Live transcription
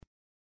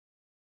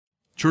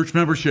Church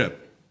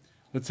membership.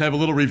 Let's have a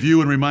little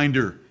review and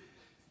reminder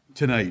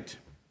tonight.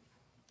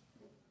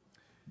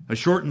 A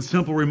short and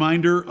simple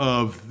reminder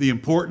of the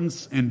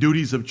importance and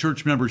duties of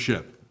church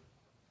membership.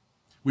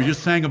 We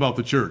just sang about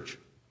the church.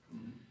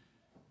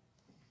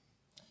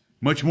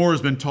 Much more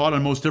has been taught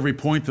on most every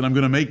point that I'm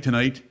going to make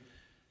tonight.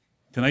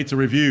 Tonight's a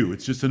review.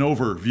 It's just an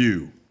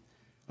overview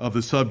of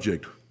the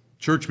subject.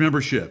 Church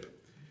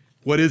membership.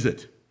 What is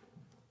it?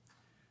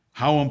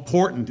 How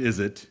important is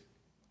it?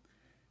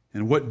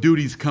 And what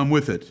duties come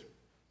with it?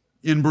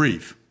 In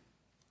brief,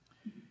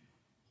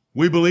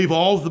 we believe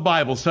all the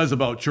Bible says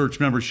about church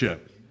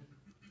membership.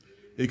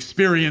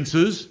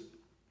 Experiences,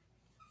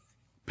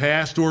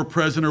 past or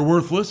present, are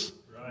worthless.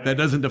 Right. That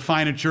doesn't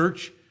define a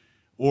church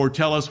or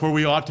tell us where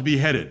we ought to be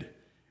headed.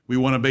 We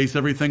want to base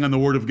everything on the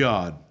Word of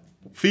God.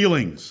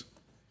 Feelings,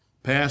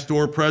 past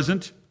or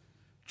present,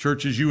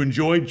 churches you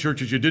enjoyed,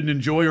 churches you didn't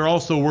enjoy are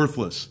also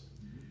worthless.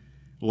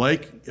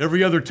 Like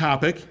every other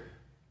topic,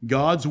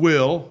 God's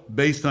will,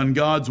 based on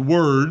God's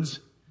words,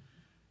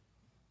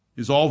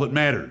 is all that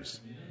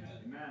matters.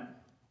 Amen.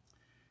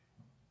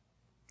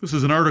 This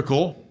is an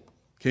article,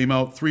 came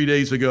out 3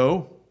 days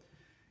ago.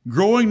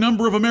 Growing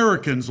number of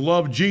Americans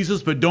love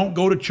Jesus but don't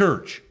go to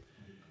church.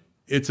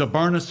 It's a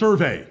Barna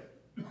survey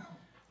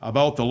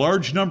about the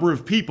large number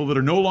of people that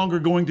are no longer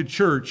going to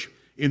church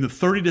in the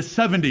 30 to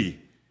 70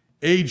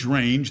 age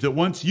range that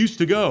once used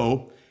to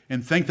go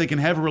and think they can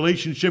have a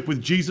relationship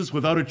with Jesus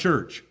without a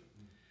church.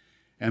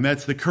 And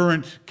that's the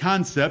current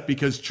concept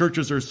because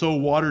churches are so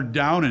watered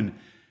down and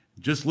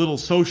just little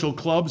social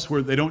clubs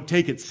where they don't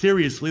take it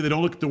seriously. They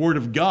don't look at the Word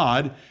of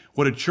God,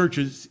 what a church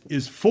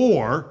is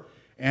for,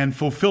 and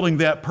fulfilling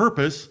that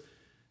purpose.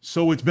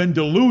 So it's been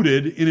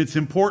diluted in its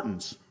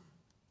importance.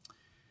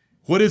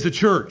 What is a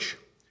church?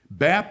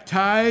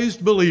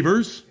 Baptized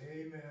believers.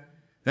 Amen.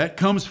 That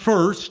comes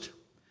first.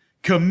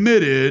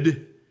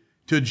 Committed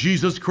to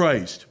Jesus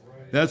Christ.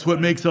 Right. That's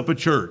what makes up a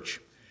church.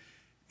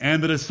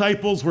 And the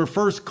disciples were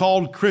first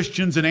called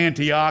Christians in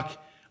Antioch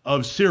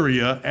of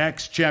Syria,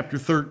 Acts chapter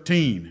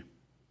 13.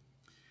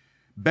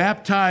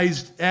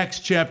 Baptized, Acts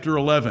chapter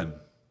 11.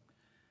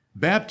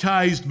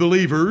 Baptized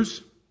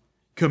believers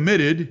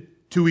committed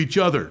to each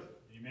other.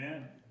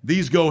 Amen.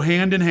 These go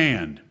hand in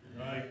hand.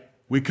 Right.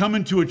 We come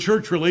into a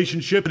church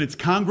relationship and it's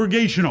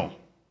congregational.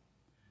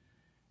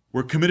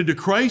 We're committed to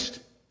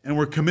Christ and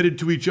we're committed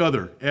to each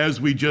other, as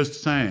we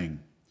just sang.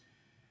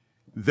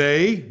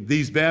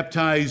 These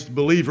baptized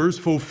believers,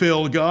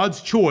 fulfill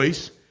God's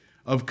choice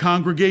of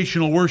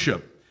congregational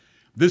worship.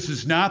 This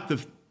is not the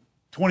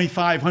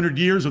 2,500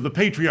 years of the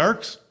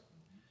patriarchs.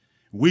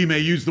 We may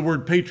use the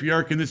word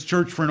patriarch in this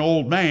church for an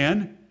old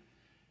man,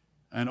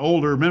 an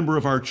older member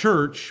of our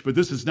church, but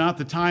this is not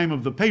the time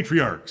of the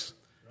patriarchs.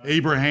 Right.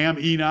 Abraham,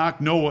 Enoch,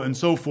 Noah, and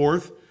so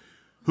forth,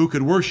 who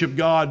could worship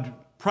God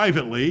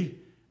privately,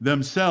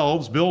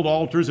 themselves, build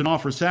altars and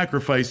offer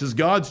sacrifices.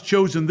 God's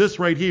chosen this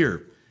right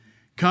here,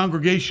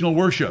 congregational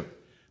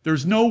worship.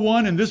 There's no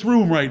one in this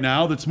room right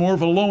now that's more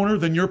of a loner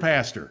than your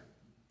pastor.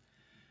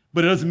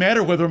 But it doesn't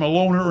matter whether I'm a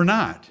loner or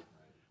not.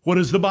 What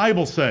does the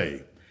Bible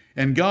say?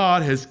 And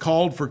God has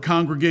called for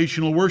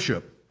congregational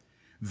worship.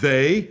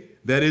 They,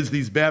 that is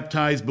these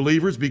baptized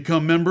believers,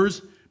 become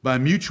members by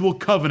mutual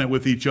covenant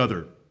with each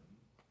other.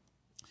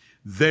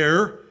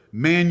 Their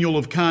manual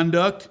of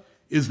conduct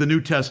is the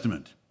New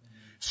Testament.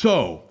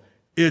 So,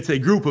 it's a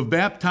group of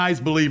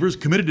baptized believers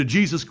committed to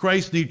Jesus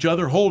Christ and each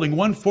other, holding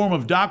one form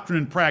of doctrine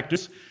and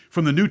practice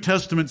from the New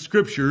Testament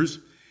scriptures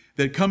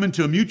that come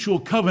into a mutual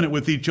covenant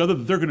with each other,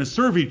 that they're going to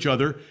serve each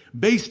other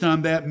based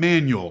on that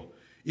manual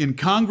in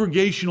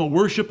congregational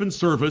worship and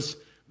service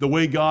the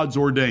way God's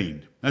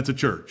ordained. That's a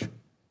church.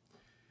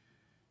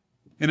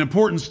 An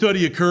important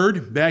study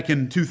occurred back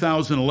in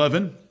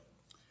 2011.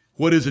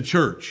 What is a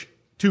church?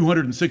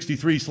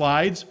 263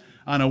 slides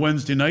on a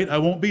Wednesday night. I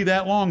won't be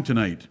that long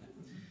tonight.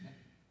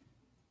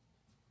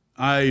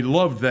 I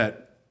loved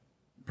that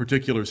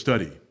particular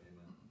study.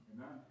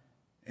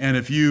 And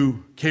if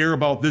you care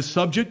about this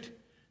subject,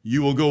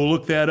 you will go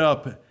look that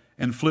up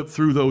and flip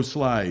through those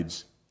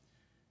slides.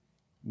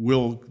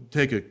 We'll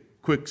take a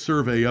quick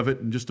survey of it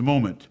in just a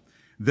moment.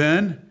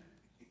 Then,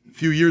 a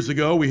few years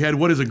ago, we had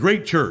what is a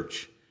great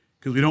church?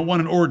 Because we don't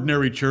want an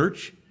ordinary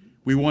church.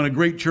 We want a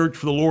great church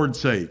for the Lord's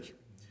sake.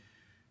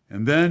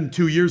 And then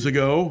 2 years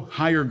ago,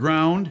 higher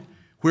ground,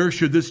 where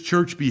should this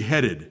church be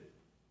headed?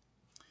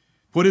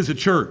 What is a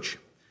church?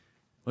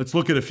 Let's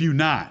look at a few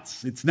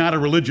knots. It's not a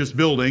religious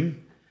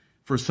building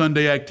for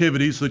Sunday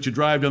activities so that you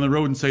drive down the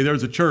road and say,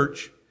 there's a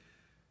church.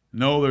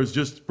 No, there's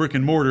just brick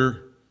and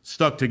mortar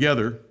stuck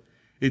together.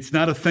 It's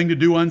not a thing to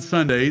do on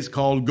Sundays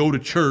called go to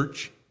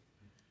church.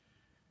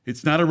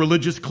 It's not a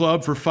religious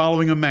club for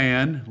following a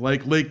man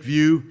like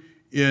Lakeview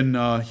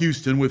in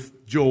Houston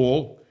with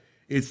Joel.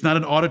 It's not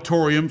an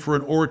auditorium for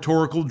an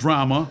oratorical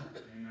drama.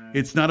 Amen.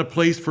 It's not a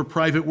place for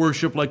private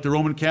worship like the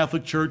Roman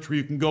Catholic Church where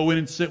you can go in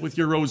and sit with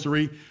your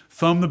rosary,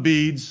 thumb the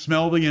beads,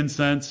 smell the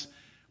incense,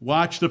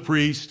 watch the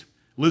priest,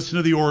 listen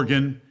to the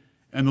organ,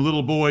 and the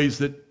little boys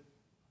that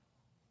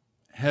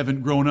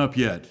haven't grown up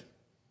yet.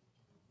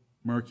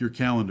 Mark your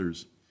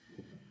calendars.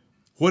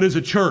 What is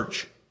a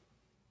church?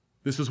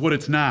 This is what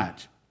it's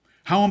not.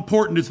 How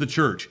important is the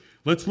church?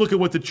 Let's look at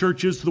what the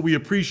church is so that we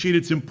appreciate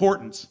its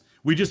importance.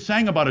 We just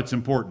sang about its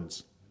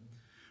importance.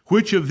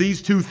 Which of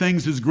these two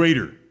things is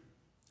greater?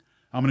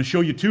 I'm going to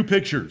show you two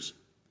pictures.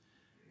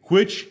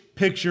 Which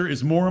picture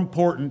is more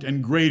important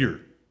and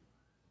greater?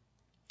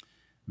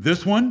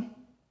 This one?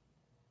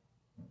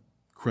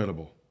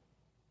 Credible.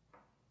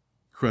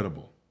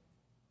 Credible.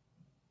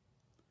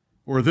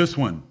 Or this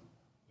one?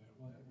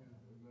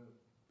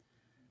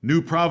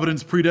 New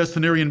Providence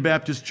Predestinarian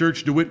Baptist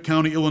Church, DeWitt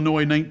County,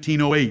 Illinois,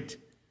 1908.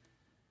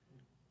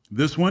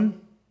 This one?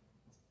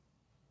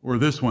 Or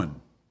this one?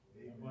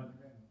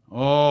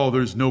 Oh,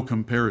 there's no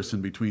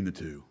comparison between the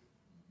two.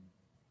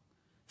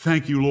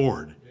 Thank you,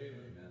 Lord,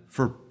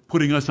 for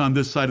putting us on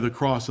this side of the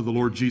cross of the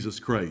Lord Jesus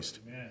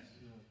Christ,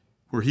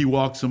 where he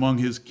walks among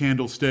his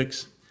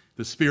candlesticks.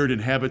 The Spirit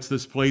inhabits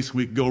this place.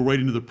 We can go right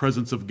into the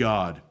presence of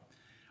God.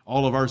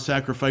 All of our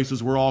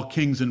sacrifices were all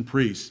kings and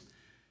priests.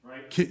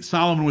 Right.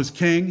 Solomon was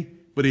king,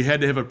 but he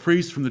had to have a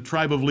priest from the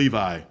tribe of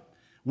Levi.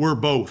 We're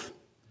both.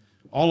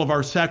 All of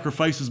our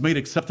sacrifices made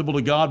acceptable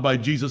to God by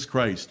Jesus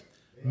Christ.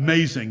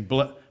 Amazing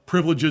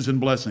privileges and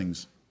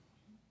blessings.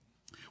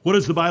 What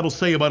does the Bible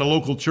say about a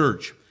local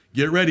church?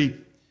 Get ready.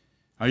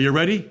 Are you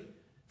ready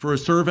for a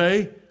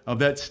survey of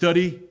that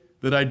study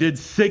that I did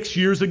 6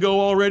 years ago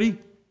already?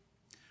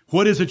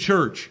 What is a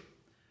church?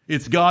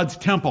 It's God's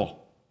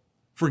temple.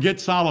 Forget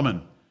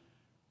Solomon.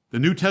 The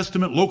New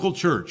Testament local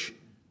church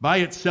by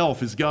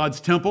itself is God's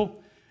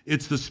temple.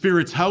 It's the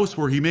Spirit's house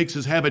where he makes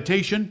his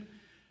habitation.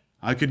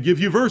 I could give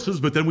you verses,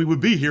 but then we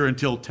would be here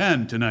until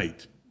 10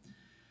 tonight.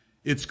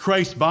 It's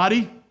Christ's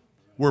body.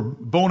 We're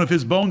bone of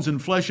his bones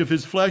and flesh of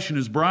his flesh and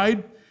his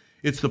bride.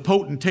 It's the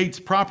potentate's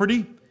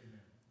property.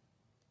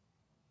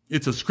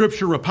 It's a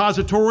scripture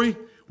repository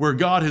where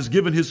God has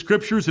given his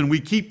scriptures and we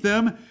keep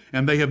them,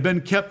 and they have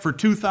been kept for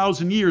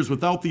 2,000 years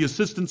without the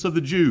assistance of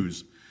the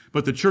Jews.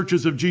 But the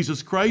churches of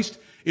Jesus Christ,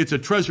 it's a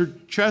treasure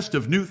chest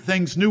of new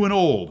things, new and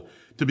old,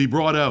 to be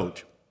brought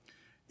out.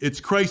 It's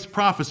Christ's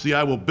prophecy,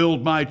 I will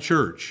build my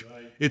church.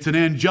 It's an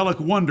angelic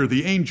wonder.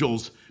 The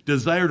angels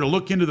desire to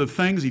look into the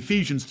things,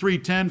 Ephesians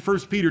 3:10,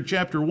 1 Peter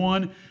chapter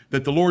 1,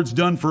 that the Lord's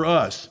done for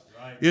us.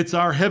 Right. It's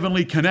our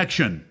heavenly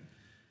connection.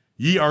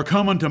 Ye are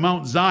come unto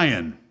Mount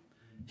Zion.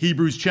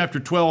 Hebrews chapter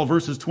 12,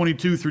 verses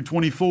 22 through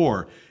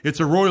 24. It's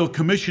a royal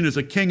commission as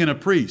a king and a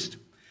priest.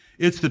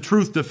 It's the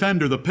truth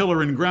defender, the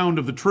pillar and ground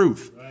of the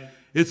truth. Right.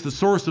 It's the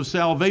source of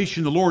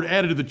salvation. The Lord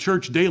added to the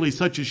church daily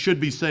such as should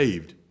be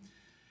saved.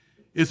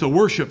 It's a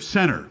worship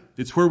center.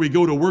 It's where we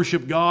go to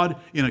worship God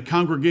in a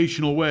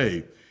congregational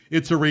way.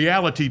 It's a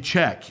reality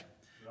check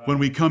when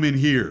we come in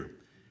here.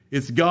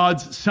 It's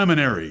God's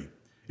seminary.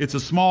 It's a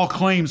small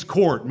claims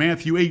court,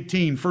 Matthew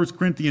 18, 1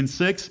 Corinthians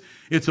 6.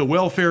 It's a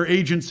welfare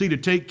agency to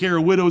take care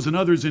of widows and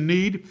others in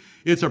need.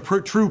 It's a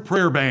true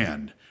prayer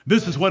band.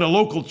 This is what a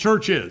local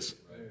church is.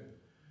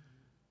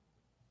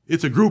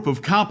 It's a group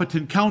of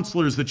competent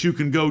counselors that you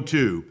can go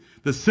to.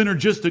 The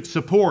synergistic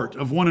support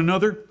of one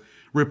another.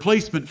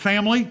 Replacement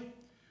family.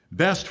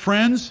 Best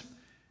friends.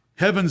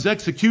 Heaven's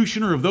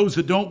executioner of those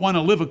that don't want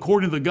to live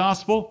according to the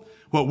gospel.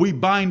 What we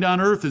bind on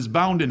earth is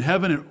bound in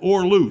heaven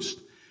or loosed.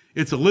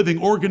 It's a living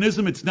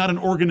organism. It's not an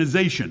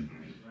organization.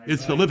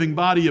 It's the living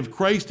body of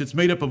Christ. It's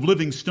made up of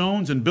living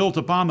stones and built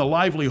upon the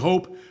lively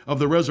hope of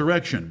the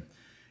resurrection.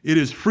 It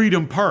is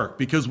Freedom Park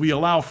because we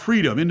allow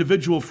freedom,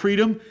 individual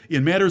freedom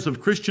in matters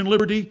of Christian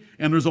liberty,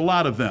 and there's a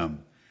lot of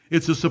them.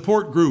 It's a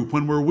support group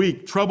when we're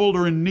weak, troubled,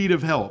 or in need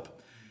of help.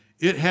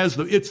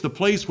 It's the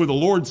place where the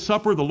Lord's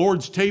Supper, the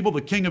Lord's table,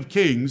 the King of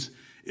Kings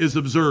is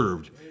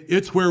observed.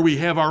 It's where we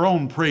have our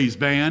own praise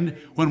band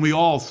when we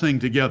all sing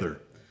together.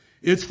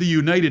 It's the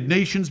United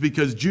Nations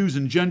because Jews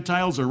and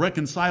Gentiles are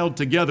reconciled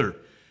together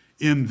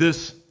in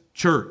this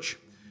church.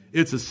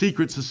 It's a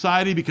secret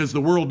society because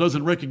the world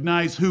doesn't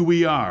recognize who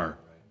we are.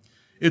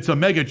 It's a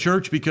mega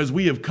church because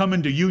we have come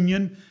into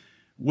union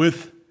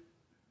with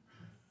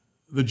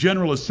the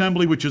General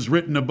Assembly, which is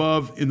written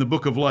above in the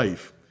Book of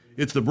Life.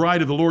 It's the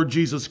bride of the Lord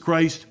Jesus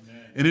Christ,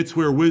 and it's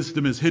where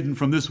wisdom is hidden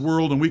from this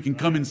world, and we can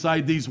come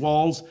inside these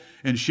walls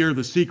and share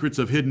the secrets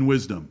of hidden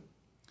wisdom.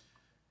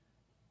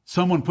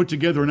 Someone put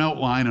together an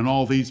outline on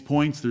all these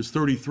points. There's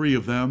 33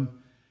 of them,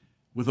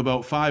 with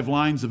about 5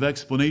 lines of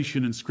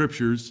explanation in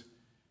scriptures.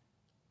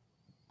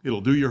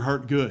 It'll do your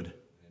heart good.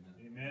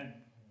 Amen.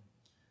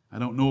 I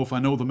don't know if I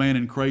know the man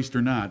in Christ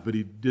or not, but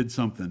he did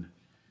something.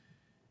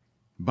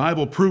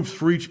 Bible proofs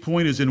for each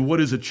point is in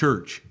what is a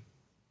church.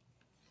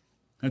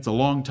 That's a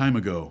long time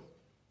ago.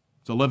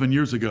 It's 11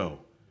 years ago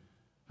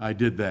I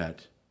did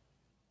that.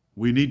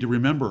 We need to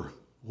remember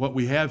what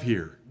we have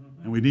here,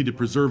 and we need to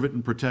preserve it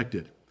and protect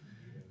it.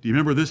 Do you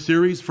remember this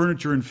series,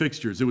 Furniture and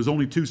Fixtures? It was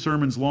only 2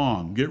 sermons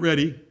long. Get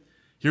ready.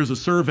 Here's a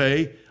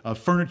survey of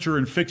furniture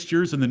and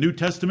fixtures in the New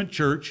Testament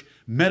church,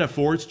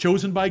 metaphors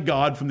chosen by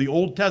God from the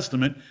Old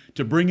Testament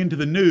to bring into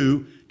the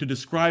New to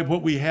describe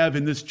what we have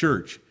in this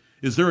church.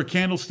 Is there a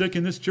candlestick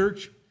in this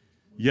church?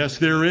 Yes,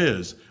 there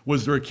is.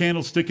 Was there a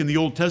candlestick in the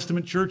Old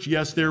Testament church?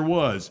 Yes, there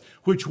was.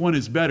 Which one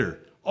is better?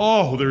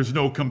 Oh, there's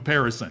no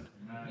comparison.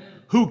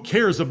 Who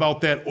cares about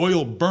that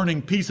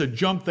oil-burning piece of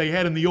junk they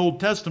had in the Old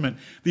Testament?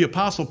 The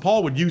Apostle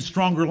Paul would use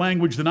stronger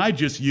language than I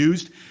just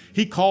used.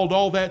 He called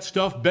all that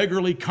stuff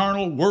beggarly,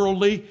 carnal,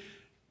 worldly,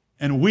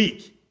 and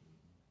weak.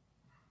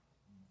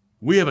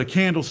 We have a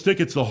candlestick.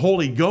 It's the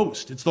Holy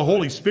Ghost. It's the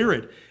Holy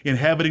Spirit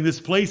inhabiting this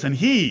place, and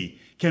He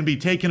can be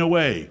taken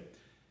away.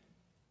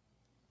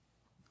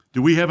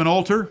 Do we have an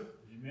altar?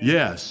 Amen.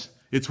 Yes.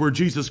 It's where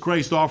Jesus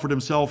Christ offered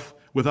Himself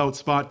without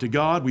spot to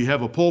God. We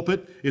have a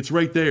pulpit. It's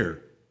right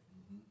there.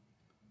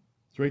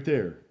 It's right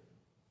there.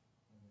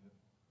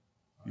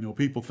 You know,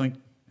 people think,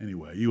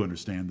 anyway, you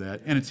understand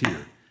that, and it's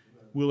here.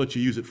 We'll let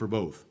you use it for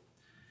both.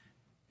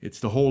 It's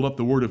to hold up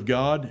the Word of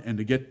God and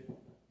to get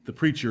the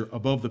preacher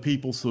above the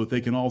people so that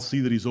they can all see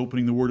that he's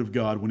opening the Word of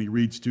God when he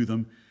reads to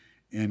them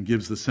and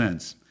gives the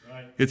sense.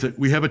 Right.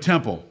 We have a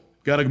temple.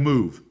 Got to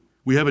move.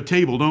 We have a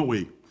table, don't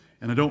we?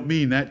 And I don't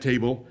mean that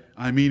table.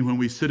 I mean when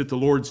we sit at the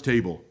Lord's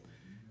table.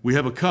 We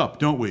have a cup,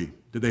 don't we?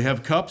 Do they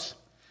have cups?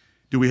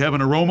 Do we have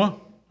an aroma?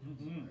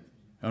 Mm-hmm.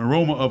 An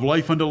aroma of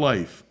life unto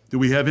life. Do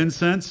we have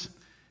incense?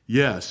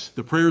 Yes.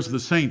 The prayers of the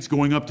saints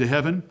going up to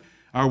heaven.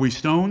 Are we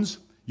stones?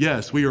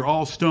 Yes, we are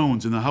all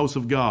stones in the house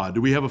of God.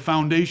 Do we have a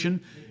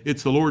foundation?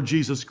 It's the Lord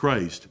Jesus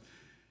Christ.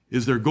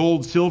 Is there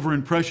gold, silver,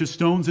 and precious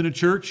stones in a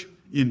church?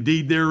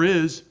 Indeed there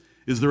is.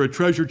 Is there a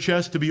treasure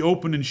chest to be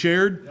opened and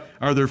shared? Yep.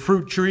 Are there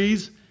fruit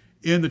trees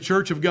in the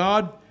church of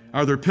God?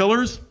 Are there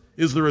pillars?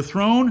 Is there a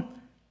throne?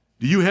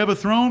 Do you have a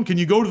throne? Can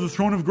you go to the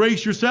throne of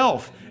grace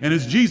yourself? And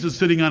is Jesus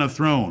sitting on a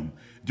throne?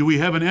 Do we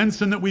have an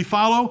ensign that we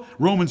follow?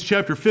 Romans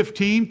chapter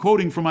 15,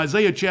 quoting from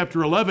Isaiah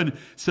chapter 11,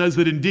 says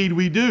that indeed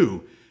we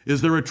do.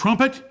 Is there a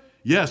trumpet?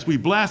 Yes, we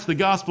blast the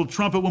gospel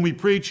trumpet when we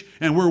preach,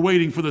 and we're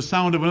waiting for the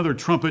sound of another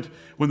trumpet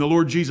when the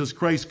Lord Jesus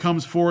Christ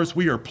comes for us.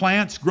 We are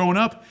plants grown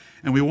up,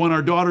 and we want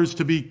our daughters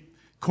to be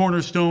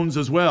cornerstones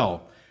as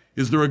well.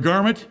 Is there a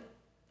garment?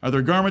 Are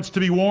there garments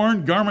to be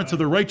worn? Garments of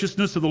the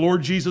righteousness of the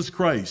Lord Jesus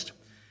Christ.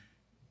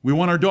 We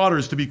want our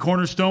daughters to be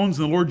cornerstones,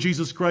 and the Lord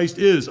Jesus Christ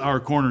is our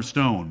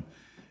cornerstone.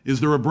 Is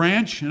there a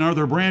branch, and are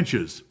there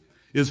branches?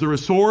 Is there a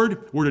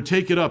sword? We're to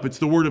take it up. It's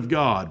the Word of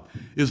God.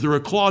 Is there a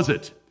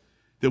closet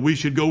that we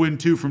should go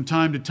into from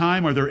time to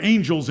time? Are there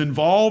angels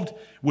involved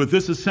with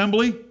this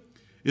assembly?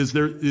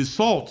 Is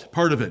salt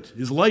part of it?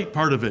 Is light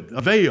part of it?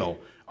 A veil,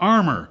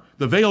 armor.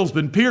 The veil's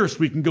been pierced.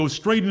 We can go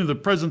straight into the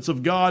presence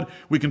of God.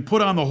 We can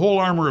put on the whole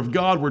armor of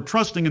God. We're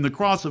trusting in the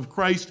cross of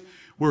Christ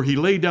where He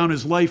laid down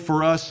His life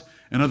for us,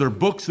 and other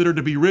books that are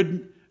to be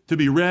read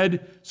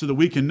so that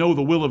we can know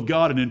the will of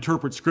God and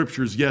interpret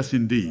scriptures. Yes,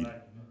 indeed.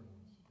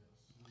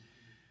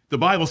 The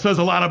Bible says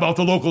a lot about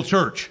the local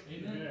church.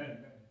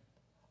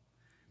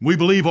 We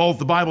believe all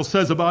the Bible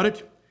says about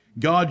it.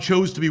 God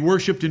chose to be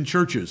worshiped in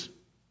churches.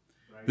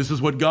 This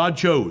is what God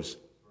chose.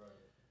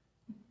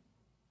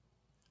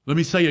 Let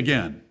me say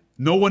again,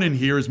 no one in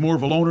here is more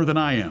of a loner than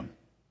I am.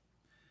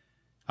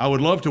 I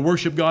would love to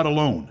worship God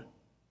alone.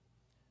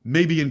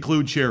 Maybe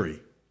include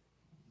Sherry.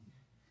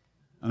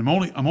 And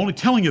I'm only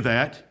telling you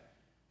that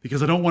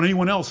because I don't want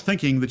anyone else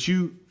thinking that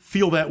you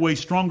feel that way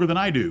stronger than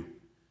I do.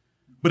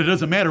 But it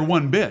doesn't matter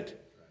one bit.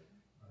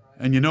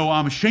 And you know,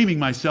 I'm shaming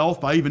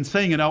myself by even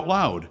saying it out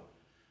loud.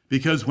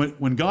 Because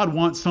when God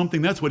wants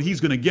something, that's what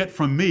He's going to get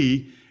from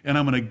me. And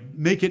I'm going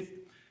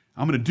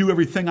to do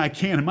everything I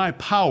can in my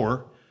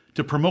power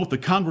to promote the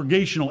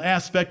congregational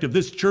aspect of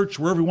this church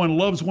where everyone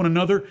loves one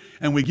another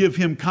and we give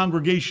Him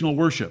congregational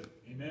worship.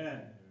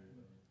 Amen.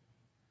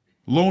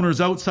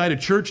 Loners outside a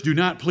church do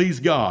not please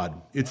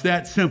God. It's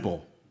that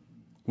simple.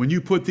 When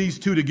you put these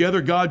two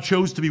together, God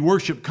chose to be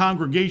worshiped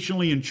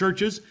congregationally in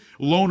churches.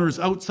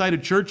 Loners outside a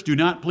church do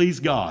not please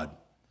God.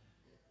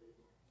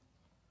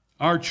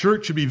 Our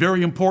church should be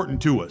very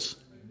important to us.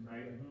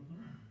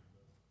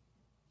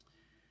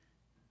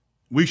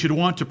 We should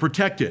want to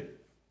protect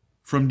it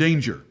from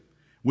danger.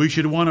 We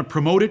should want to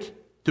promote it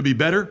to be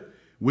better.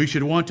 We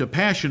should want to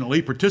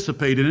passionately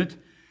participate in it.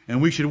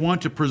 And we should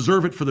want to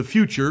preserve it for the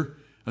future,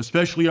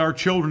 especially our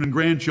children and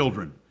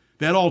grandchildren.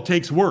 That all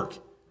takes work.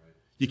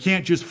 You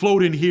can't just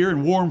float in here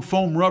and warm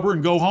foam rubber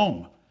and go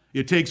home.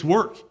 It takes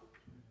work.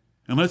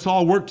 And let's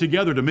all work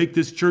together to make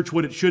this church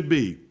what it should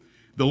be.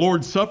 The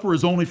Lord's Supper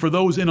is only for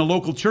those in a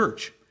local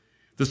church.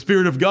 The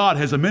Spirit of God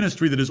has a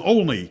ministry that is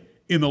only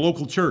in the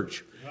local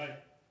church. Right.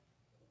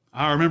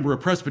 I remember a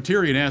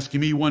Presbyterian asking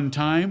me one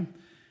time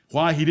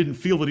why he didn't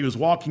feel that he was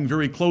walking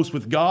very close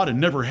with God and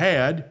never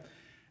had.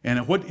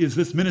 And what is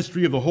this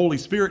ministry of the Holy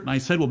Spirit? And I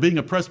said, well, being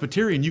a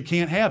Presbyterian, you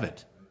can't have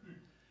it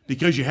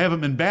because you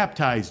haven't been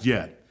baptized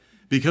yet.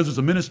 Because it's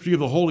a ministry of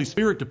the Holy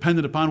Spirit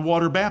dependent upon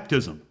water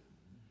baptism.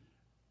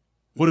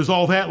 What does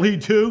all that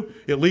lead to?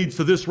 It leads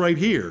to this right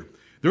here.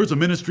 There's a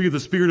ministry of the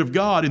Spirit of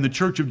God in the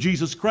Church of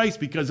Jesus Christ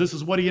because this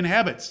is what He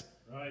inhabits.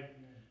 Right.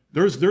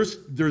 There's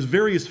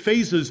various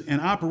phases and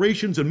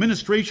operations and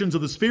ministrations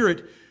of the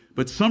Spirit,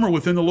 but some are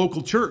within the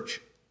local church.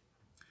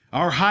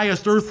 Our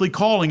highest earthly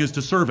calling is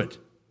to serve it.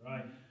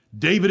 Right.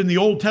 David in the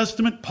Old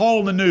Testament, Paul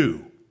in the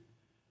New.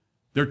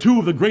 They're two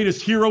of the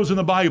greatest heroes in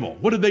the Bible.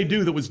 What did they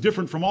do that was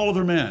different from all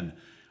other men?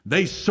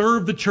 They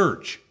served the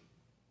church.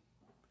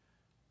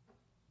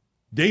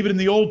 David in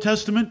the Old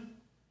Testament,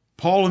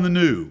 Paul in the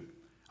New.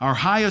 Our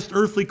highest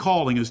earthly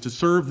calling is to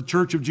serve the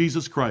church of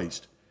Jesus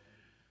Christ.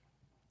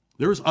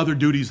 There's other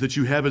duties that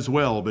you have as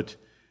well, but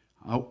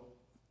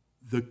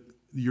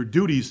your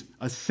duties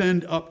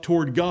ascend up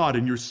toward God,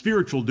 and your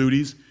spiritual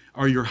duties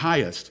are your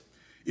highest.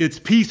 It's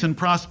peace and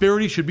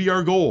prosperity should be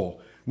our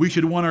goal. We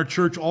should want our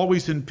church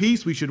always in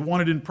peace. We should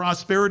want it in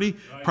prosperity,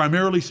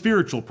 primarily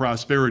spiritual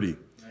prosperity.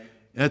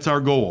 That's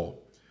our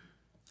goal.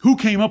 Who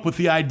came up with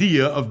the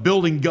idea of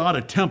building God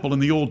a temple in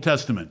the Old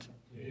Testament?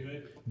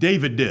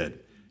 David did.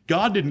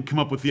 God didn't come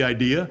up with the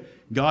idea.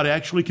 God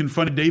actually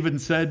confronted David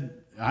and said,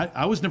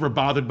 I was never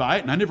bothered by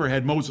it, and I never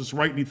had Moses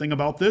write anything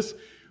about this.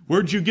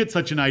 Where'd you get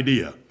such an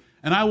idea?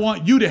 And I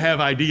want you to have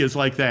ideas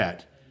like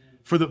that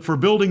for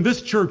building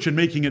this church and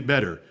making it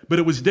better. But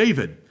it was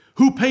David.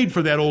 Who paid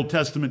for that Old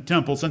Testament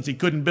temple since he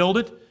couldn't build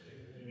it?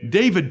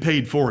 David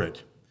paid for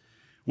it.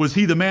 Was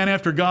he the man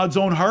after God's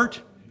own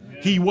heart?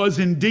 He was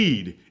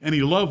indeed, and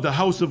he loved the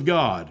house of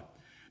God.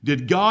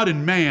 Did God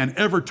and man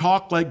ever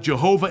talk like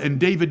Jehovah and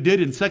David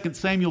did in 2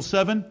 Samuel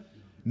 7?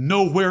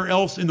 Nowhere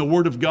else in the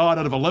Word of God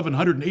out of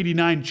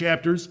 1,189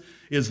 chapters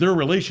is there a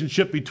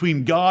relationship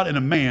between God and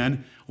a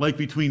man like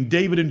between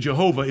David and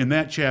Jehovah in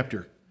that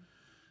chapter.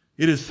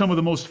 It is some of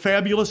the most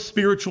fabulous,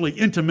 spiritually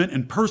intimate,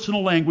 and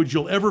personal language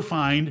you'll ever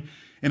find,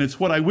 and it's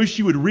what I wish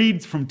you would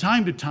read from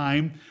time to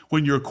time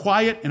when you're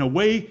quiet and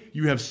away,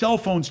 you have cell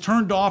phones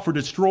turned off or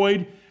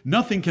destroyed,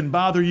 nothing can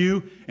bother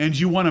you, and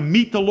you want to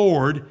meet the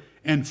Lord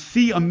and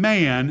see a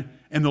man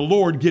and the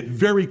Lord get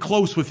very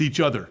close with each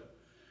other.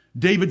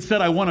 David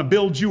said, I want to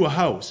build you a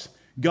house.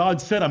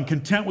 God said, I'm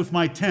content with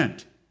my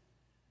tent.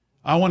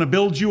 I want to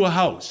build you a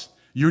house.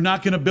 You're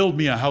not going to build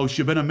me a house.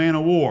 You've been a man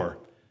of war.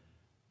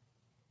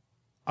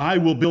 I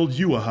will build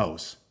you a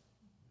house.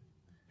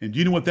 And do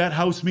you know what that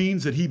house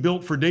means that he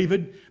built for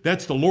David?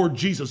 That's the Lord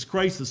Jesus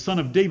Christ, the Son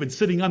of David,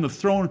 sitting on the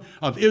throne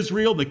of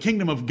Israel, the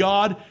kingdom of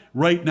God,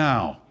 right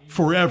now,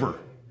 forever.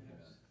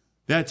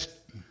 That's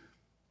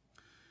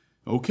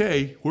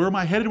okay. Where am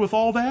I headed with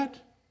all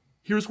that?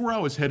 Here's where I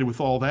was headed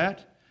with all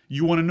that.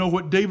 You want to know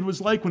what David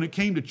was like when it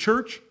came to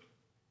church?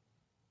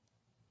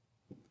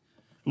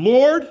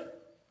 Lord,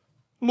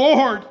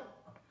 Lord,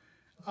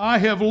 I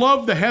have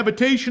loved the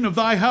habitation of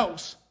thy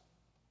house,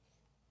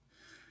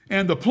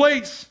 and the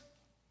place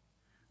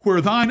where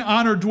thine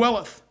honor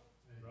dwelleth.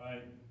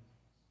 Right.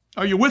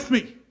 Are you with me?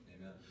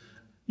 Amen.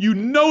 You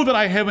know that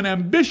I have an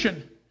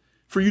ambition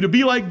for you to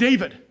be like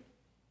David.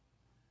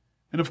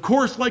 And of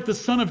course, like the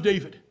son of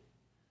David.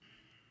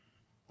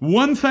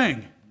 One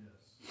thing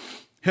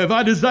have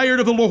I desired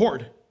of the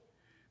Lord,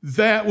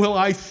 that will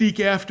I seek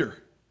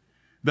after,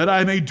 that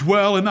I may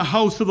dwell in the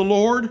house of the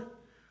Lord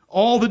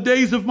all the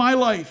days of my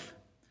life,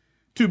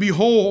 to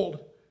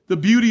behold the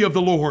beauty of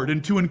the Lord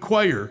and to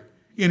inquire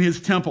in his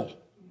temple.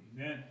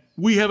 Amen.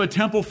 We have a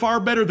temple far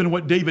better than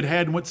what David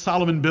had and what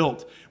Solomon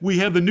built. We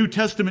have the New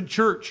Testament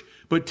church,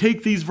 but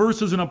take these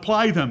verses and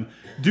apply them.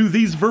 Do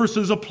these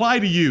verses apply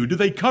to you? Do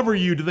they cover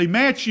you? Do they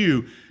match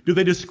you? Do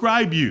they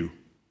describe you?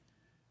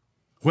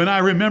 When I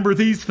remember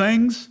these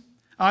things,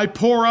 I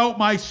pour out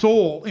my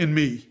soul in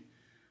me.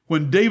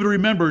 When David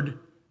remembered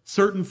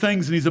certain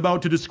things and he's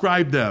about to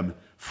describe them.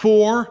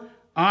 For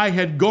I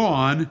had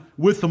gone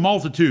with the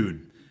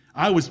multitude.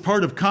 I was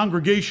part of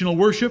congregational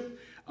worship.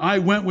 I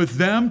went with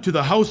them to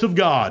the house of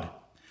God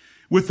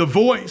with the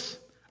voice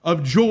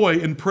of joy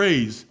and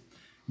praise.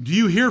 Do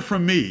you hear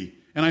from me?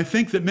 And I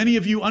think that many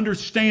of you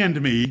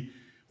understand me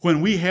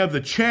when we have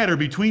the chatter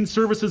between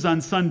services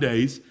on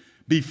Sundays,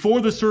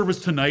 before the service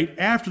tonight,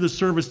 after the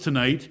service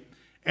tonight,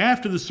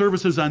 after the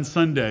services on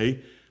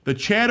Sunday, the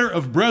chatter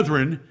of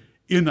brethren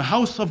in the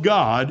house of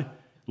God,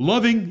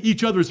 loving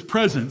each other's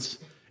presence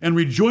and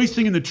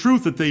rejoicing in the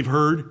truth that they've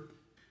heard,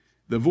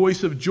 the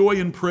voice of joy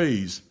and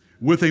praise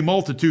with a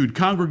multitude,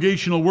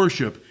 congregational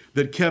worship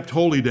that kept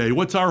Holy Day.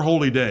 What's our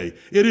Holy Day?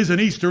 It isn't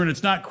Easter and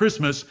it's not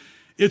Christmas.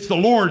 It's the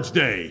Lord's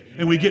Day,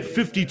 and we get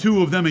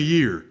 52 of them a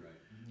year.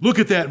 Look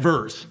at that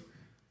verse.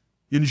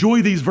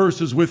 Enjoy these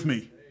verses with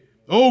me.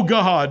 Oh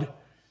God,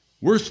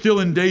 we're still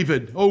in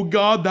David. Oh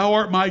God, thou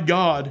art my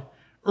God.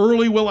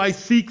 Early will I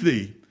seek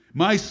thee.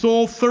 My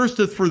soul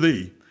thirsteth for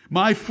thee.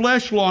 My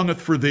flesh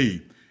longeth for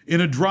thee, in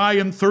a dry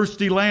and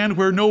thirsty land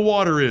where no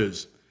water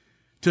is,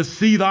 to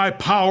see thy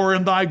power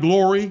and thy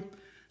glory,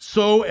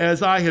 so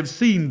as I have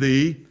seen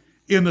thee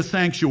in the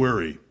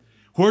sanctuary.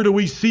 Where do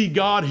we see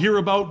God, hear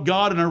about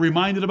God, and are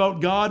reminded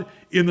about God?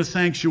 In the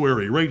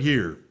sanctuary, right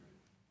here.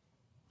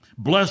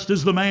 Blessed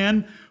is the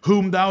man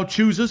whom thou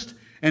choosest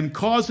and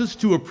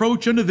causest to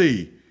approach unto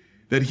thee,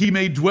 that he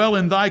may dwell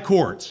in thy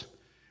courts.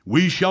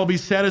 We shall be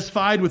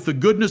satisfied with the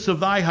goodness of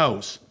thy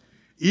house,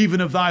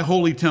 even of thy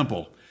holy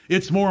temple.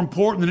 It's more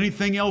important than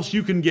anything else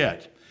you can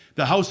get.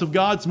 The house of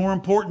God's more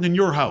important than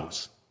your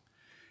house.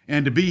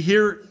 And to be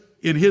here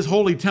in his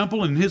holy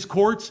temple and in his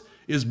courts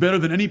is better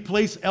than any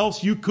place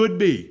else you could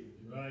be.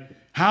 Right.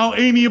 How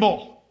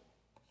amiable,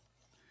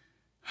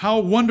 how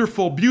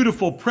wonderful,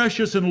 beautiful,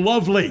 precious, and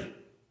lovely.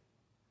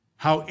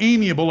 How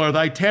amiable are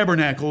thy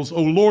tabernacles,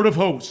 O Lord of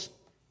hosts.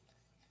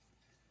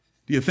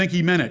 Do you think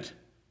he meant it?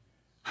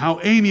 How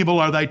amiable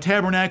are thy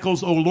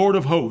tabernacles, O Lord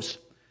of hosts.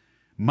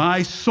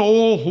 My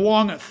soul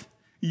longeth,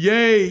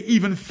 yea,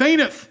 even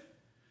fainteth,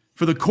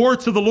 for the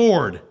courts of the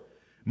Lord.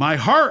 My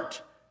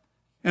heart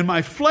and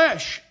my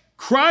flesh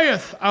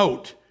crieth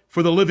out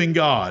for the living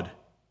God.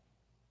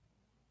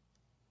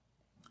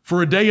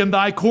 For a day in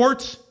thy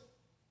courts,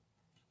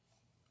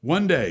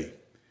 one day,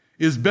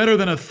 is better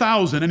than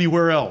 1,000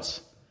 anywhere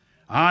else.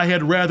 I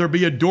had rather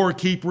be a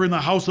doorkeeper in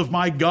the house of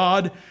my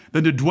God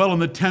than to dwell in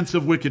the tents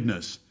of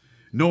wickedness.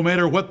 No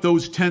matter what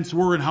those tents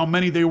were and how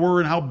many they were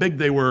and how big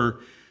they were,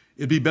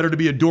 it'd be better to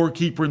be a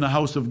doorkeeper in the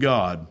house of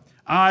God.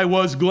 I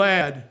was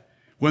glad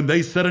when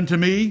they said unto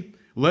me,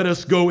 let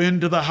us go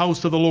into the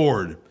house of the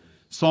Lord.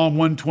 Psalm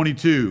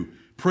 122.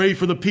 Pray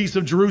for the peace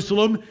of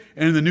Jerusalem.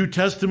 And in the New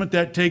Testament,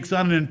 that takes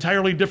on an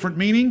entirely different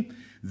meaning.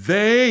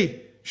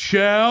 They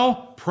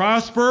shall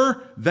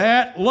prosper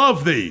that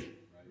love thee.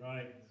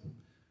 Right.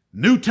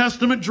 New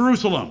Testament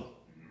Jerusalem.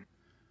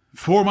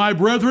 For my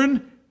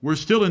brethren, we're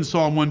still in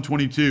Psalm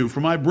 122.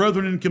 For my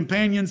brethren and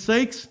companions'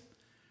 sakes,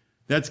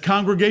 that's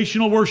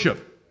congregational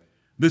worship.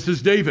 This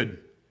is David.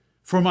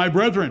 For my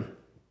brethren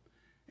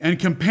and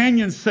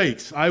companions'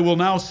 sakes, I will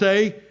now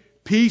say,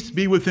 peace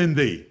be within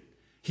thee.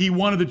 He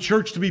wanted the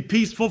church to be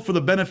peaceful for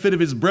the benefit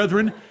of his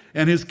brethren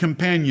and his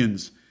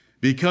companions.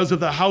 Because of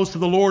the house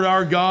of the Lord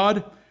our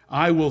God,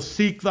 I will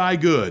seek thy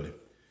good.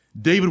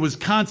 David was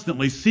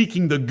constantly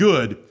seeking the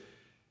good.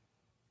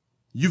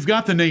 You've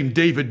got the name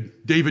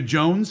David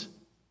Jones.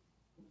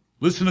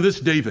 Listen to this,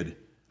 David.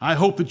 I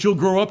hope that you'll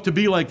grow up to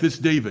be like this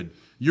David.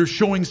 You're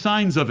showing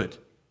signs of it.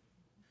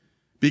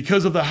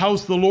 Because of the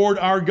house of the Lord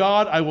our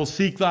God, I will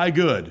seek thy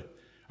good.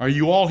 Are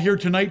you all here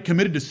tonight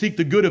committed to seek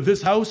the good of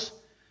this house?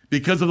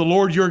 Because of the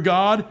Lord your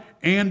God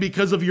and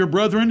because of your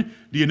brethren?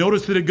 Do you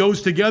notice that it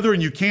goes together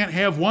and you can't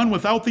have one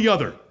without the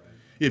other?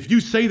 If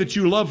you say that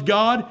you love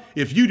God,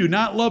 if you do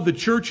not love the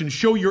church and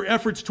show your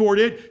efforts toward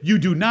it, you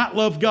do not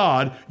love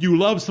God. You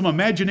love some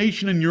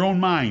imagination in your own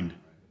mind.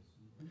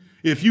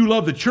 If you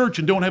love the church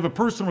and don't have a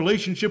personal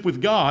relationship with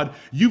God,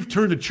 you've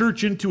turned the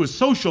church into a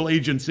social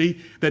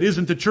agency that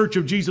isn't the church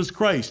of Jesus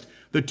Christ.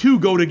 The two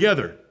go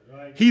together.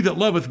 Right. He that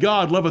loveth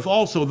God loveth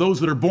also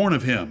those that are born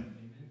of him.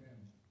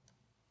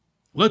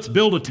 Let's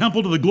build a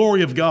temple to the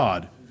glory of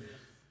God.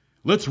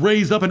 Let's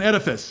raise up an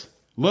edifice.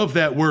 Love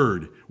that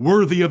word.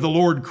 Worthy of the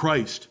Lord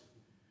Christ.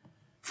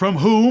 From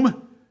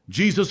whom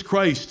Jesus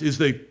Christ is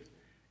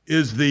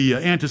the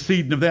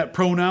antecedent of that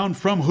pronoun.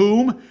 From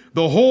whom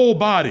the whole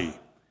body,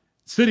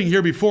 sitting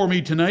here before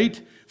me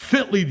tonight,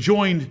 fitly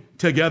joined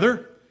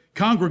together,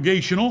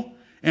 congregational,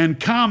 and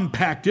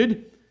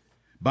compacted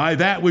by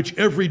that which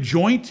every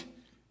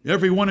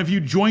one of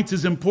you joints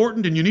is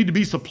important, and you need to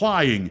be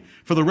supplying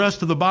for the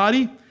rest of the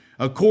body,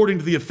 according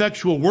to the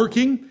effectual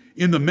working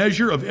in the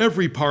measure of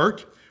every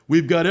part.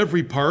 We've got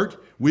every part.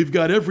 We've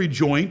got every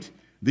joint.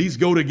 These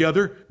go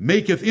together.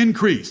 Maketh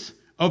increase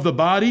of the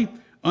body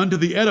unto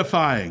the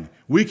edifying.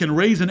 We can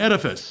raise an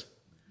edifice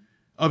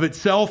of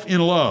itself in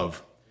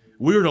love.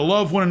 We are to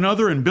love one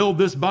another and build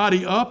this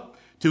body up,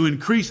 to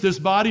increase this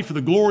body for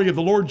the glory of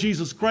the Lord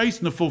Jesus Christ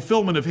and the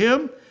fulfillment of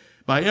him,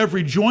 by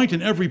every joint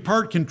and every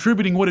part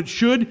contributing what it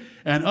should,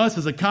 and us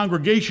as a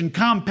congregation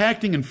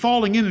compacting and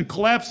falling in and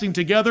collapsing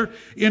together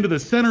into the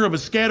center of a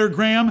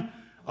scattergram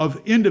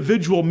of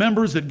individual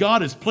members that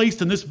God has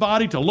placed in this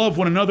body to love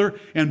one another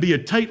and be a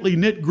tightly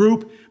knit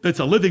group that's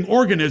a living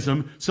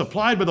organism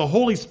supplied by the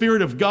Holy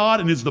Spirit of God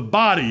and is the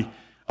body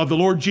of the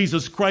Lord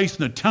Jesus Christ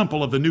in the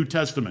temple of the New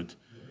Testament.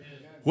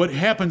 What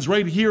happens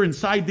right here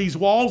inside these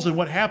walls and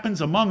what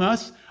happens among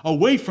us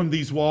away from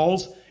these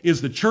walls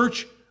is the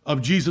church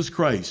of Jesus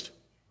Christ.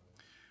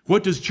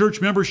 What does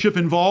church membership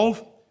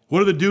involve?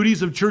 What are the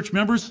duties of church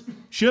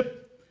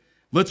membership?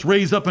 Let's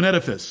raise up an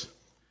edifice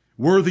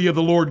worthy of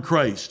the Lord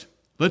Christ.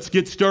 Let's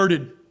get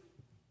started.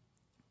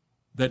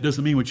 That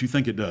doesn't mean what you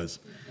think it does.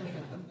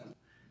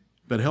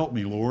 But help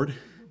me, Lord.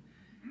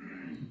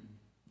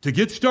 To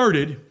get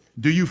started,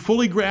 do you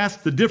fully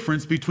grasp the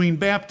difference between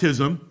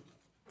baptism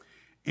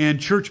and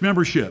church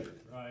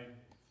membership? Right.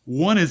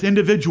 One is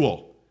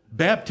individual.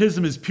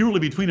 Baptism is purely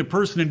between a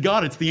person and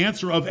God. It's the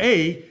answer of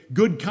a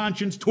good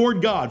conscience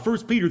toward God.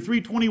 1 Peter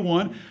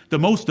 3:21, the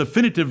most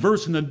definitive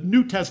verse in the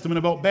New Testament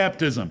about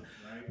baptism.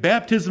 Right.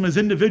 Baptism is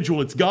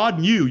individual. It's God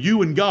and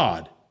you and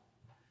God.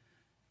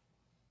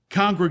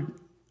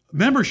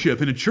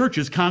 Membership in a church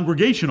is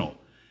congregational.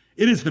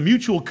 It is the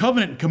mutual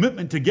covenant and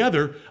commitment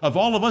together of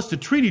all of us to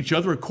treat each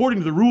other according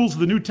to the rules of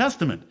the New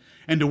Testament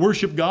and to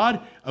worship God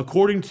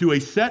according to a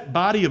set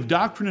body of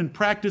doctrine and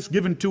practice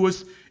given to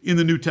us in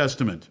the New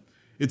Testament.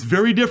 It's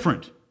very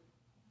different.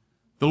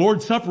 The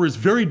Lord's Supper is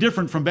very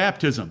different from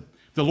baptism.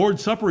 The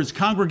Lord's Supper is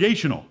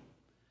congregational.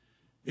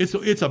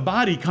 It's a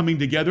body coming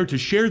together to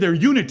share their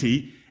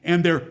unity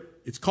and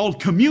it's called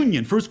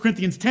communion. 1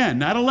 Corinthians 10,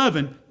 not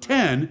 11,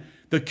 10,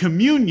 the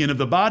communion of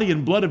the body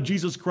and blood of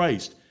Jesus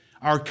Christ.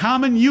 Our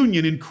common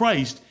union in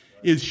Christ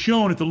is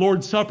shown at the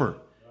Lord's Supper.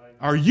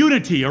 Our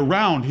unity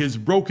around his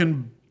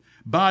broken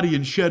body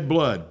and shed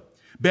blood.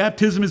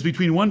 Baptism is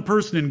between one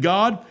person and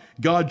God.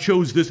 God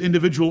chose this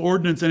individual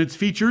ordinance and its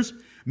features.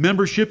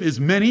 Membership is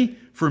many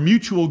for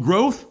mutual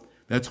growth.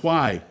 That's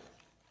why.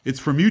 It's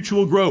for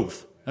mutual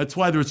growth. That's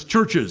why there's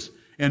churches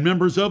and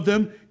members of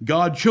them.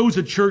 God chose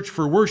a church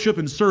for worship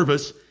and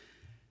service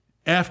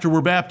after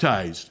we're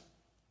baptized.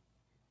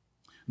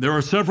 There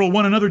are several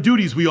one another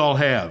duties we all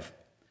have.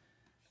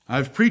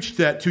 I've preached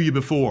that to you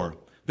before.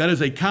 That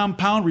is a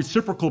compound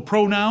reciprocal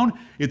pronoun.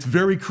 It's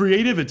very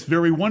creative. It's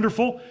very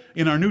wonderful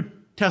in our New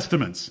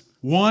Testaments.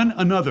 One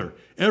another.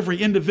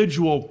 Every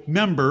individual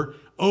member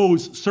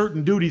owes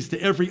certain duties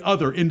to every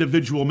other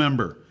individual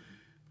member.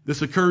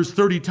 This occurs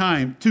 2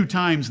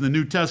 times in the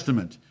New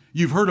Testament.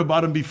 You've heard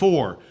about them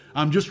before.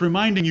 I'm just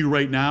reminding you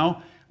right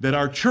now that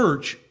our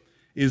church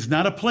is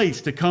not a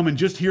place to come and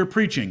just hear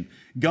preaching.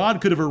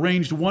 God could have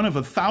arranged one of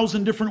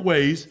 1,000 different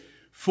ways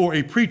for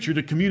a preacher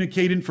to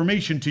communicate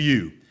information to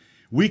you.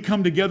 We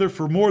come together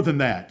for more than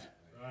that.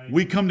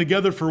 We come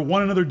together for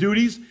one another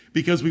duties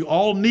because we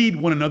all need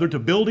one another to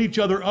build each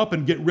other up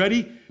and get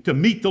ready to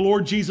meet the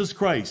Lord Jesus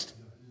Christ.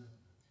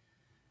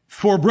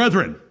 For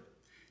brethren,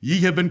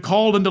 ye have been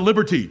called unto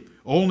liberty.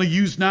 Only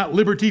use not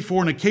liberty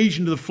for an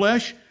occasion to the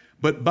flesh,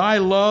 but by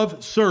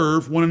love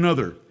serve one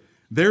another.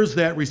 There's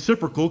that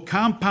reciprocal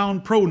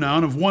compound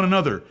pronoun of one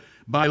another.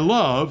 By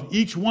love,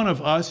 each one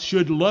of us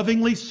should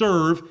lovingly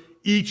serve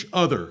each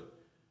other,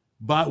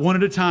 but one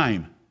at a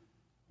time.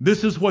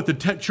 This is what the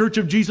Church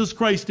of Jesus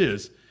Christ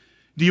is.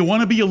 Do you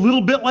want to be a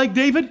little bit like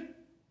David?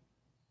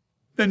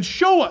 Then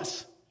show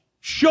us.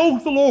 Show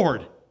the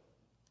Lord.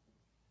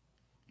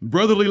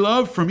 Brotherly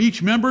love from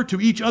each member to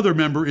each other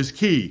member is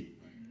key.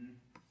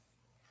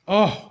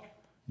 Oh,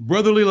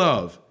 brotherly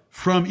love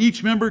from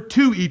each member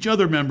to each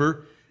other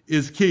member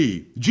is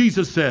key.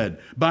 Jesus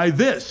said, by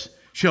this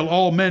shall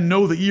all men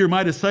know that ye are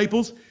my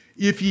disciples,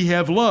 if ye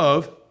have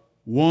love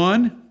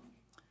one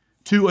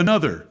to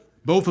another.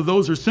 Both of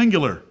those are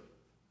singular.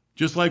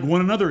 Just like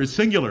one another is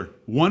singular.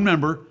 One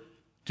member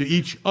to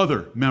each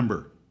other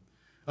member.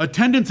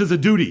 Attendance is a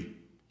duty.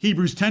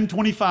 Hebrews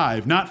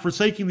 10:25, not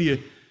forsaking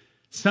the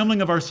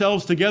assembling of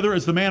ourselves together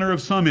as the manner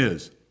of some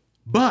is.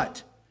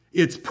 But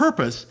its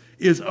purpose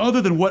is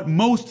other than what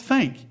most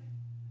think.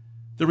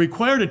 The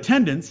required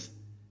attendance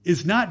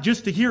is not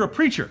just to hear a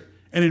preacher.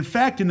 And in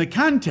fact, in the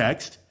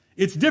context,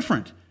 it's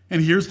different.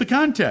 And here's the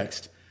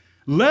context.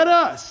 Let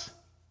us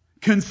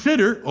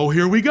consider,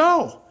 here we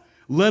go.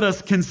 Let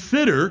us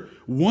consider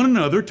one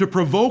another to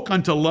provoke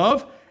unto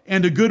love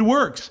and to good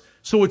works.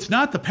 So it's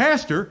not the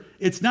pastor,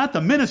 it's not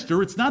the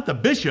minister, it's not the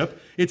bishop,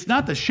 it's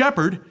not the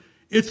shepherd,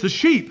 it's the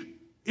sheep,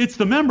 it's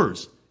the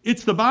members,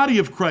 it's the body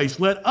of Christ.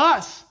 Let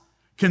us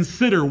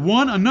consider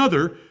one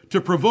another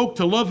to provoke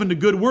to love and to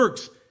good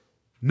works,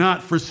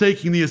 not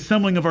forsaking the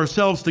assembling of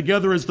ourselves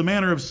together as the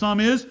manner of some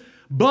is,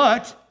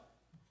 but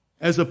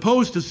as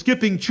opposed to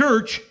skipping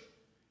church,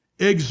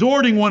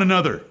 exhorting one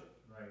another.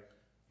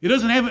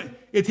 Right.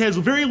 It has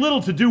very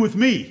little to do with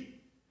me.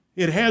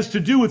 It has to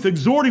do with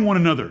exhorting one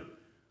another.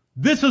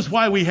 This is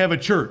why we have a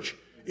church.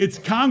 It's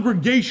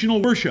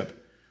congregational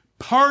worship.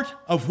 Part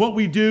of what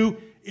we do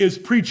is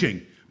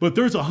preaching. But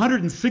there's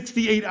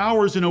 168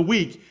 hours in a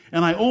week,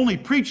 and I only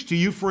preach to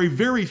you for a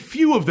very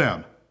few of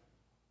them.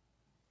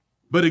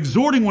 But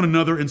exhorting one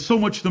another, and so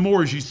much the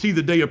more as you see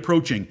the day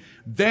approaching.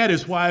 That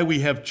is why we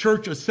have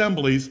church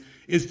assemblies,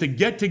 is to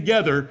get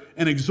together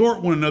and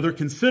exhort one another,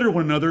 consider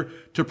one another,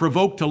 to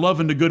provoke to love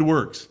and to good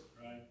works.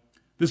 Right.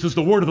 This is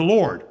the word of the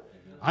Lord.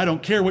 I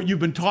don't care what you've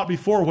been taught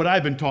before or what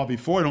I've been taught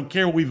before. I don't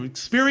care what we've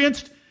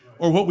experienced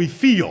or what we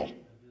feel.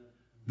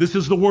 This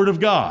is the word of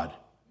God.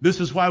 This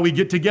is why we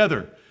get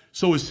together.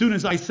 So as soon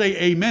as I say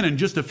amen in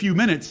just a few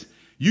minutes,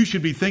 you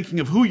should be thinking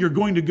of who you're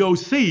going to go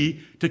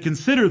see, to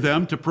consider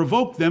them, to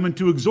provoke them, and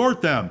to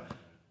exhort them.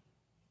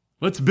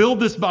 Let's build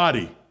this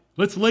body.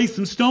 Let's lay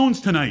some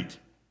stones tonight.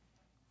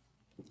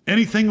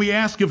 Anything we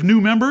ask of new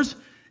members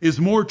is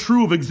more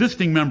true of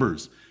existing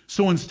members.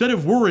 So instead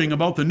of worrying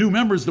about the new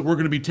members that we're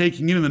going to be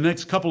taking in the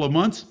next couple of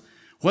months,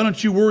 why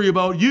don't you worry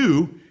about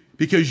you?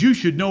 Because you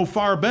should know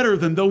far better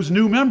than those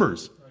new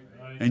members.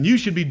 And you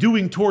should be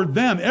doing toward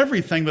them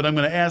everything that I'm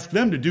going to ask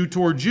them to do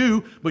towards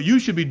you, but you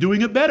should be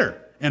doing it better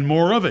and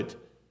more of it.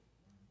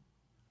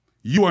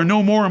 You are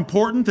no more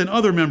important than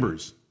other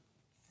members.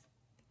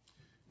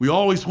 We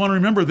always want to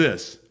remember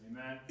this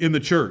in the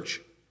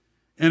church.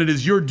 And it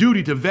is your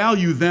duty to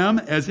value them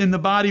as in the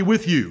body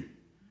with you.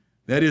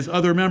 That is,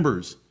 other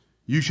members.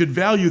 You should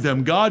value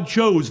them. God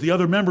chose the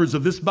other members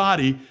of this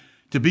body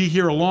to be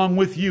here along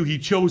with you. He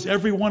chose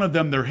every one of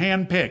them. They're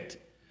handpicked.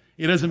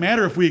 It doesn't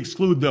matter if we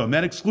exclude them.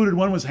 That excluded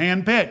one was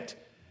handpicked.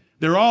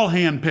 They're all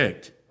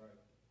handpicked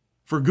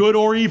for good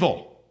or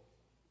evil.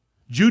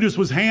 Judas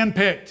was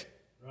handpicked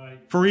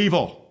for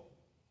evil.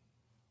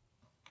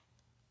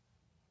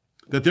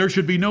 That there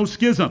should be no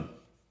schism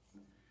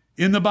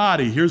in the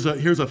body. Here's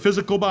a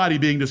physical body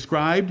being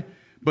described,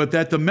 but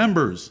that the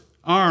members,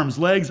 arms,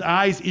 legs,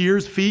 eyes,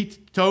 ears,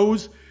 feet,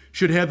 toes,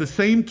 should have the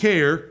same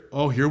care.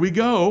 Oh, here we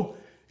go.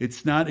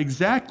 It's not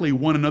exactly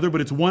one another,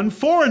 but it's one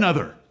for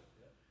another.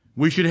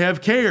 We should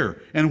have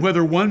care. And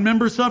whether one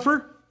member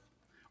suffer,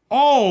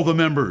 all the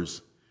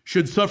members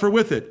should suffer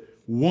with it.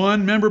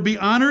 One member be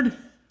honored,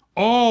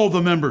 All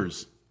the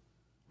members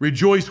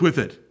rejoice with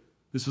it.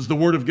 This is the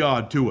word of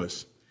God to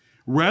us.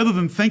 Rather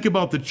than think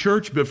about the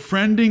church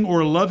befriending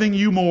or loving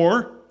you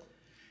more,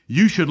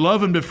 you should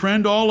love and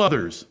befriend all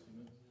others.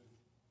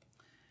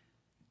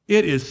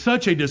 It is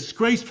such a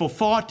disgraceful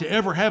thought to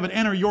ever have it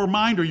enter your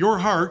mind or your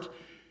heart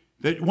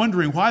that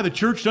wondering why the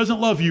church doesn't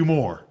love you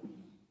more.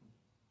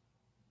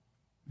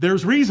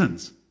 There's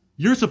reasons.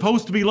 You're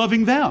supposed to be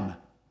loving them.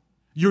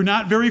 You're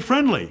not very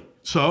friendly.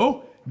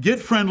 So, get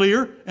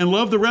friendlier and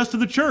love the rest of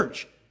the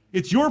church.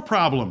 It's your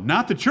problem,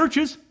 not the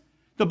church's.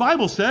 The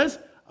Bible says,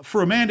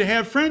 for a man to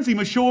have friends, he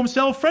must show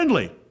himself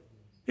friendly.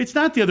 It's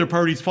not the other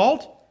party's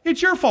fault.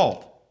 It's your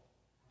fault.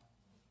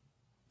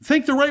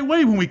 Think the right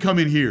way when we come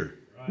in here.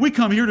 We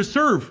come here to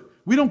serve.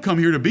 We don't come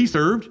here to be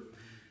served.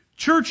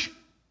 Church,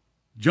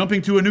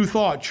 jumping to a new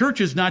thought, church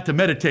is not to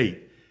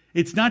meditate.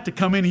 It's not to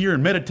come in here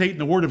and meditate in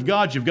the Word of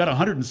God. You've got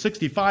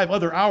 165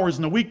 other hours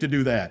in the week to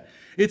do that.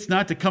 It's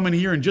not to come in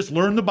here and just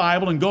learn the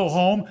Bible and go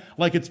home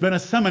like it's been a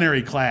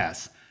seminary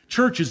class.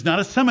 Church is not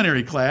a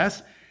seminary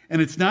class,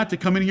 and it's not to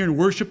come in here and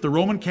worship the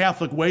Roman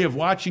Catholic way of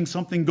watching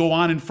something go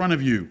on in front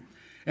of you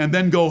and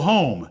then go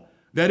home.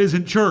 That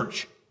isn't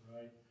church.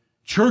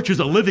 Church is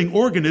a living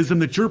organism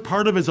that you're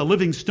part of as a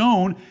living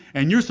stone,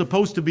 and you're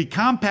supposed to be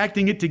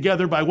compacting it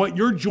together by what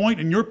your joint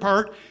and your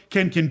part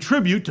can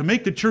contribute to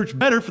make the church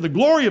better for the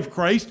glory of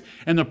Christ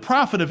and the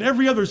profit of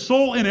every other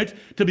soul in it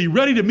to be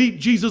ready to meet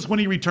Jesus when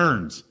he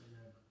returns.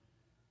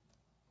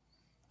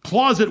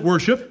 Closet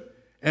worship,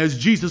 as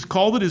Jesus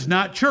called it, is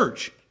not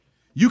church.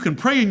 You can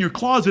pray in your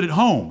closet at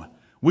home.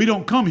 We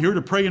don't come here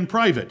to pray in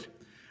private.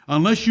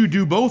 Unless you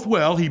do both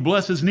well, he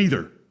blesses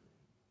neither.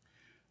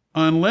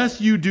 Unless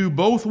you do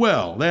both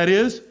well, that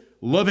is,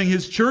 loving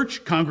his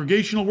church,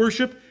 congregational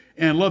worship,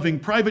 and loving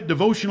private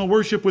devotional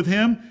worship with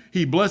him,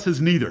 he blesses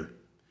neither,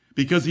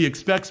 because he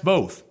expects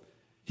both.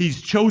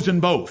 He's chosen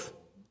both.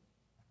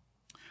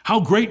 How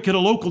great could a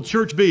local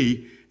church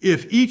be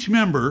if each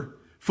member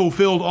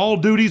fulfilled all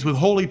duties with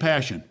holy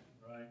passion?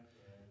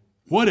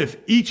 What if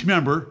each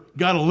member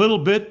got a little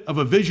bit of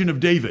a vision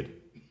of David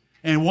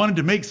and wanted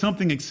to make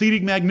something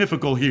exceeding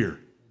magnifical here?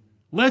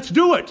 Let's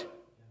do it.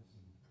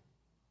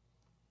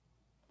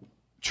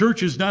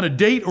 Church is not a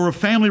date or a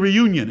family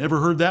reunion.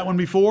 Ever heard that one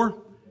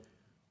before?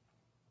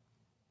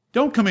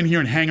 Don't come in here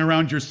and hang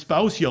around your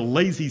spouse, you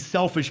lazy,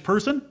 selfish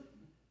person.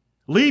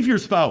 Leave your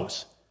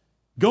spouse.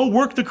 Go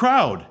work the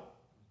crowd.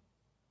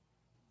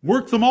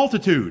 Work the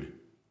multitude.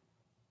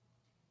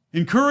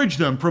 Encourage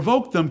them,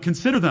 provoke them,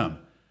 consider them.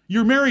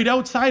 You're married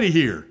outside of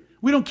here.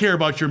 We don't care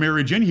about your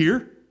marriage in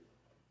here.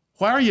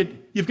 Why are you?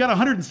 You've got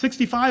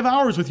 165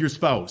 hours with your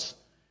spouse.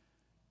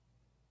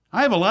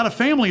 I have a lot of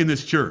family in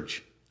this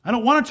church. I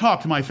don't want to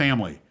talk to my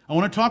family. I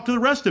want to talk to the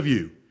rest of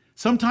you.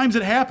 Sometimes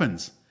it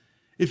happens.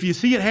 If you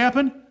see it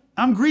happen,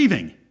 I'm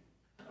grieving.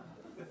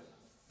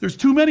 There's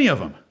too many of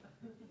them.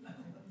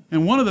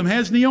 And one of them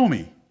has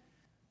Naomi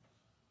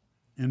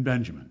and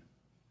Benjamin.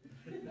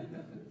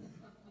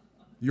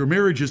 Your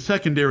marriage is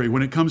secondary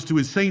when it comes to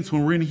his saints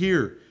when we're in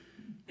here.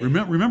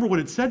 Remember what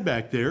it said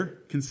back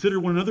there. Consider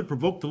one another,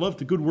 provoke to love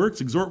to good works,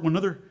 exhort one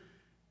another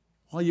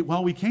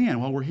while we can,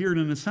 while we're here in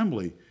an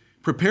assembly.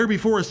 Prepare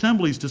before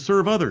assemblies to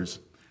serve others.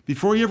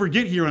 Before you ever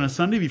get here on a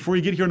Sunday, before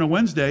you get here on a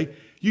Wednesday,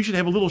 you should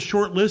have a little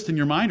short list in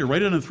your mind or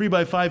write it on a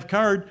 3x5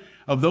 card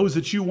of those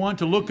that you want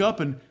to look up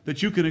and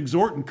that you can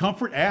exhort and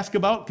comfort, ask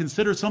about,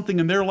 consider something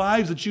in their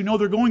lives that you know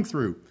they're going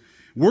through.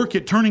 Work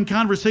at turning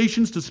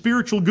conversations to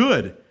spiritual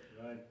good.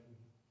 Right.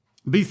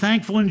 Be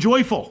thankful and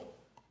joyful.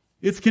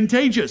 It's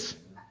contagious.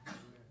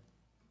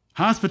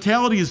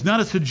 Hospitality is not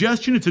a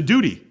suggestion, it's a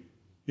duty.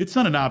 It's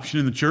not an option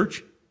in the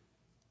church.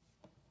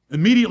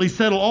 Immediately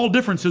settle all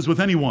differences with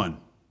anyone.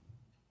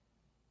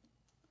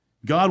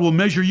 God will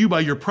measure you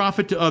by your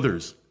profit to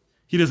others.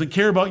 He doesn't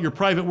care about your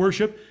private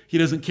worship. He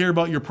doesn't care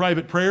about your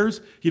private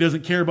prayers. He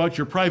doesn't care about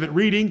your private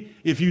reading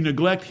if you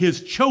neglect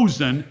his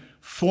chosen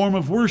form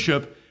of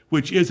worship,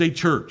 which is a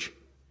church.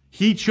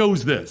 He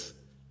chose this.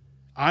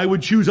 I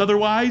would choose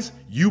otherwise.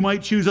 You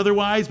might choose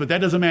otherwise, but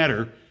that doesn't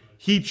matter.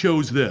 He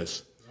chose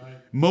this. Right.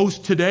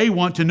 Most today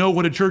want to know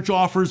what a church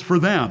offers for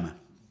them.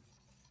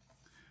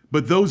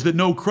 But those that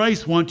know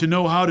Christ want to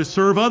know how to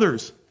serve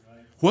others.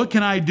 Right. What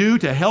can I do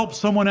to help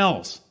someone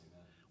else?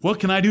 What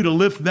can I do to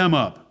lift them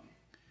up?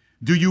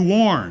 Do you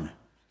warn,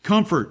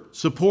 comfort,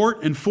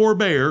 support, and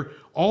forbear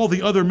all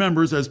the other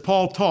members as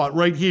Paul taught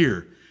right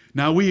here?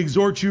 Now we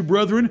exhort you,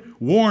 brethren,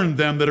 warn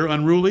them that are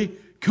unruly,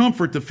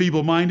 comfort the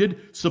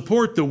feeble-minded,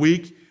 support the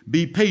weak,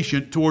 be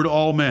patient toward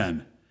all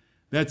men.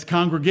 That's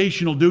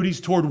congregational duties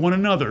toward one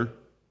another.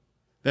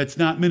 That's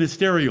not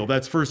ministerial.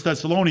 That's 1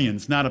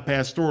 Thessalonians, not a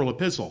pastoral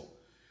epistle.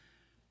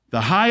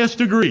 The highest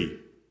degree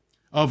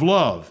of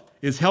love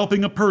is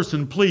helping a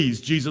person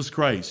please Jesus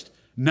Christ.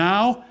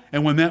 Now,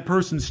 and when that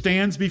person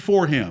stands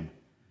before him.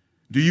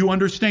 Do you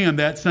understand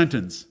that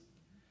sentence?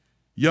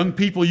 Young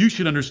people, you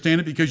should understand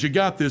it because you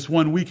got this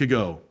 1 week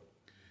ago.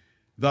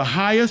 The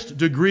highest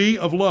degree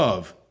of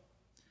love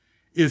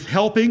is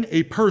helping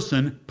a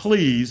person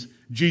please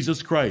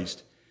Jesus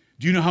Christ.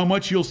 Do you know how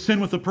much you'll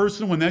sin with a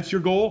person when that's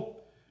your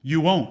goal?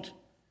 You won't.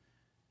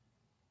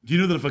 Do you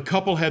know that if a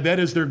couple had that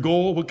as their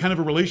goal, what kind of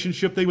a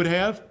relationship they would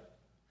have?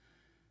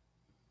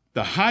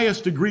 The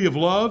highest degree of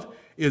love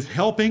is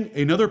helping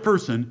another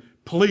person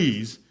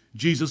please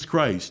Jesus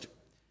Christ.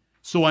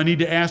 So I need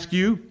to ask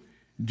you,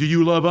 do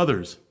you love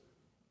others?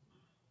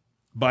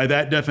 By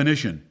that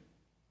definition.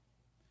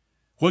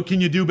 What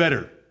can you do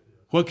better?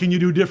 What can you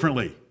do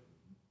differently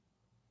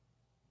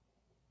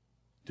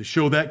to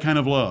show that kind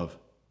of love?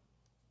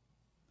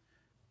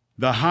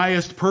 The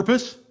highest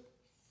purpose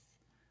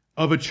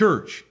of a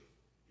church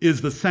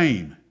is the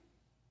same,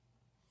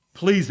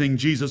 pleasing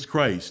Jesus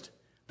Christ.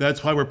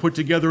 That's why we're put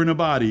together in a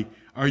body.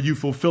 Are you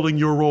fulfilling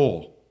your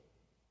role?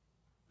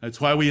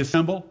 That's why we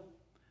assemble.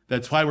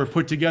 That's why we're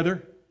put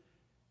together.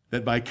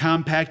 That by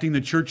compacting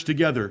the church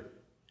together,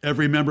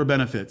 every member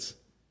benefits.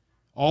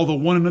 All the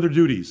one another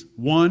duties,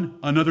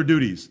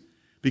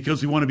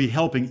 because we want to be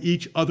helping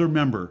each other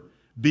member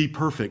be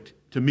perfect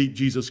to meet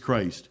Jesus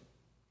Christ.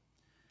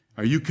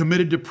 Are you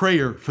committed to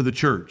prayer for the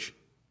church?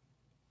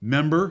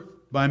 Member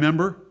by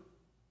member?